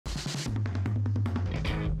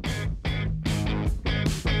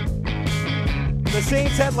The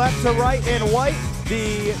Saints head left to right in white.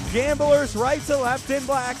 The Gamblers right to left in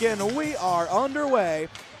black. And we are underway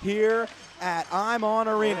here at I'm On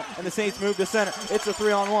Arena. And the Saints move to center. It's a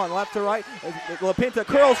 3-on-1. Left to right. LaPinta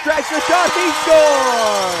curls, drags the shot. He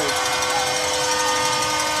scores!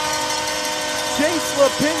 Chase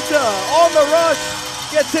LaPinta on the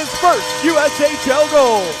rush. Gets his first USHL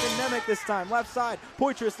goal. Nemec this time, left side.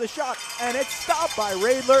 Poitras the shot, and it's stopped by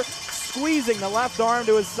Radler, squeezing the left arm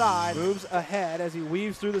to his side. Moves ahead as he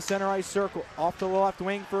weaves through the center ice circle. Off to the left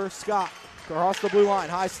wing for Scott. Across the blue line,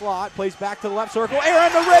 high slot, plays back to the left circle.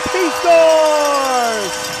 Aaron the rip, he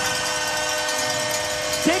scores!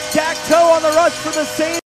 Tic-tac-toe on the rush for the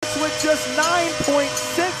Saints with just 9.6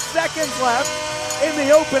 seconds left in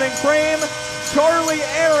the opening frame. Charlie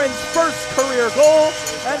Aaron's first career goal,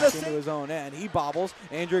 and the into his own end. He bobbles.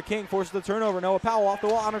 Andrew King forces the turnover. Noah Powell off the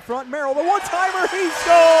wall out in front. Merrill, the one-timer, he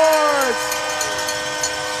scores!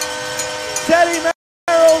 Teddy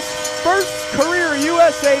Merrill's first career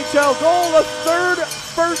USHL goal, the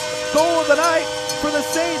first goal of the night for the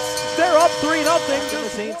Saints. They're up 3-0. The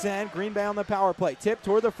Saints end. Green Bay on the power play. Tip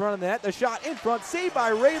toward the front of the net. The shot in front, saved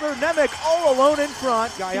by Radler. Nemec all alone in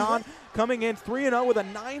front. Guyon coming in 3-0 with a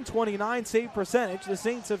 .929 save percentage. The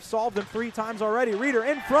Saints have solved him 3 times already. Reeder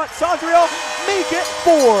in front. Sondriel make it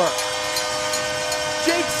 4.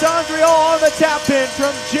 Jake Sondriel on the tap in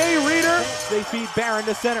from Jay Reeder. They feed Barron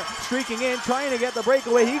to center. Streaking in, trying to get the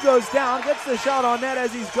breakaway. He goes down, gets the shot on net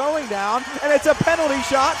as he's going down, and it's a penalty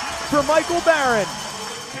shot for Michael Barron.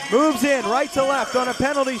 Moves in right to left on a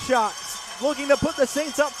penalty shot. Looking to put the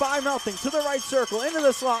Saints up 5-0 to the right circle, into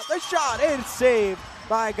the slot. The shot is saved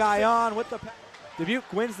by Guyon with the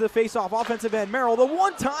Dubuque wins the face-off. Offensive end Merrill, the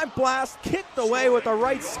one-time blast kicked away with the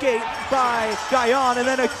right skate by Guyon, and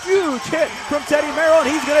then a huge hit from Teddy Merrill,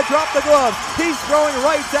 and he's going to drop the glove. He's throwing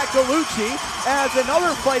rights at Gallucci as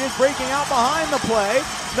another fight is breaking out behind the play.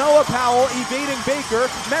 Noah Powell evading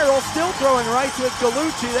Baker. Merrill still throwing rights with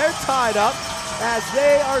Gallucci. They're tied up as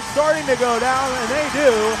they are starting to go down, and they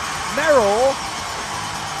do. Merrill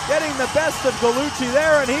getting the best of Gallucci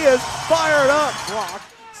there, and he is fired up. Blocked.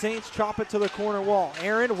 Saints chop it to the corner wall.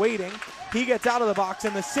 Aaron waiting. He gets out of the box,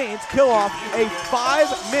 and the Saints kill off a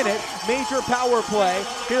 5-minute major power play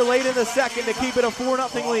here late in the second to keep it a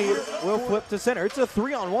 4-0 lead. Will flip to center. It's a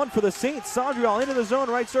 3-on-1 for the Saints. Sondriel into the zone,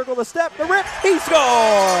 right circle, the step, the rip, he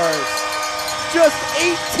scores! Just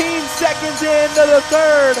 18 seconds into the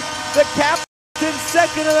third. The captain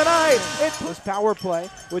second of the night. This power play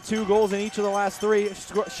with 2 goals in each of the last 3.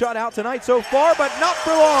 Shut out tonight so far, but not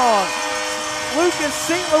for long. Lucas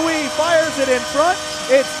St. Louis fires it in front.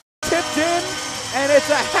 It's tipped in, and it's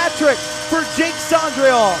a hat trick for Jake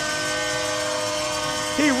Sondriel.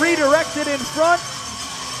 He redirected in front,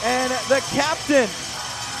 and the captain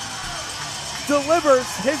delivers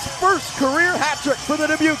his first career hat trick for the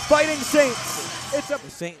Dubuque Fighting Saints. It's up. The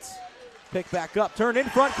Saints pick back up, turn in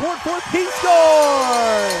front, Cornforth, he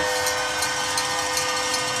scores!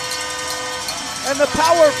 And the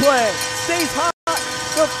power play stays hot.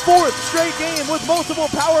 The 4th straight game with multiple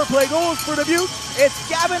power play goals for Dubuque. It's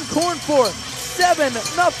Gavin Cornforth,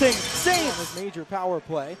 7-0 Saints. This major power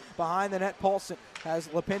play behind the net. Paulson has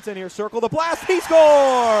LaPinta near circle. The blast, he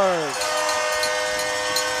scores!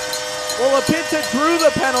 Well, LaPinta drew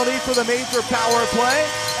the penalty for the major power play,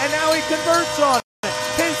 and now he converts on it.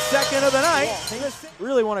 His second of the night.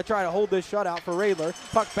 Really want to try to hold this shutout for Radler.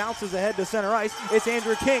 Puck bounces ahead to center ice. It's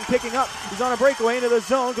Andrew King picking up. He's on a breakaway into the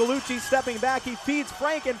zone. Gallucci stepping back. He feeds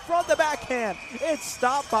Frank in front, the backhand. It's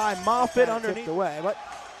stopped by Moffitt underneath the way, but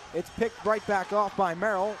it's picked right back off by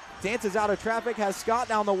Merrill. Dances out of traffic, has Scott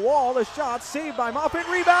down the wall. The shot saved by Moffitt.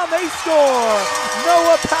 Rebound, they score.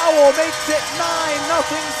 Noah Powell makes it 9-0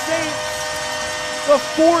 Saints. The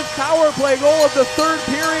 4th power play goal of the 3rd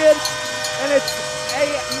period, and it's a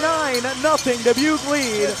 9-0 Dubuque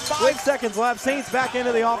lead. 5 seconds left. Saints back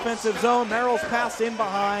into the offensive zone. Merrill's pass in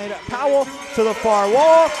behind Powell to the far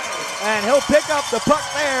wall, and he'll pick up the puck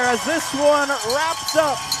there as this one wraps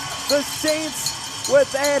up the Saints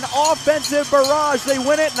with an offensive barrage. They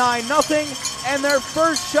win it 9-0, and their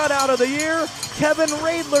first shutout of the year. Kevin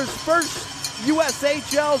Radler's first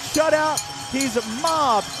USHL shutout. He's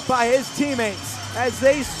mobbed by his teammates as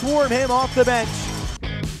they swarm him off the bench.